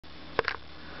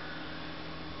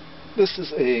This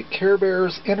is a Care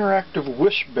Bears interactive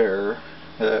wish bear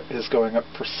that is going up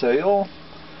for sale,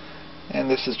 and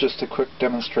this is just a quick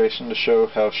demonstration to show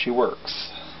how she works.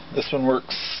 This one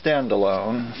works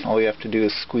standalone. All you have to do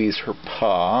is squeeze her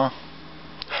paw.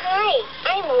 Hi,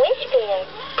 I'm Wish Bear.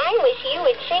 I wish you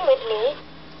would sing with me.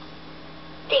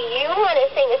 Do you want to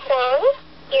sing a song?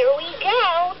 Here we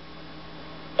go.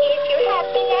 If you're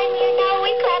happy and you know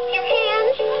it, clap your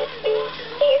hands.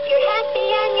 If you're happy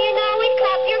and you know it,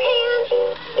 clap your hands.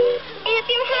 If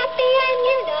you're happy and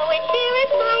you know it, share a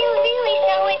smile, really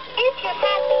show it. If you're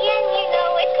happy and you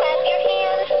know it, clap your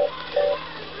hands.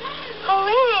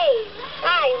 Hooray!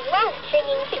 I love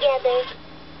singing together.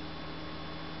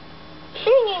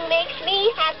 Singing makes me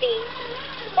happy.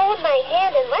 Hold my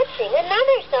hand and let's sing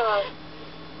another song.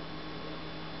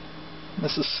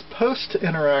 This is supposed to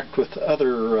interact with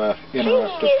other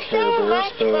interactive Care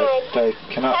Bears, but I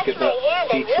cannot get that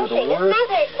feature to work.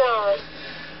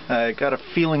 I got a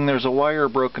feeling there's a wire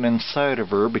broken inside of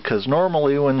her, because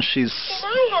normally when she's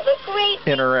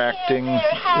interacting,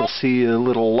 you'll see a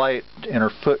little light in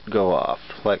her foot go off,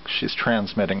 like she's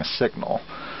transmitting a signal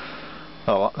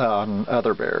on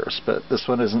other bears, but this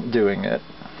one isn't doing it.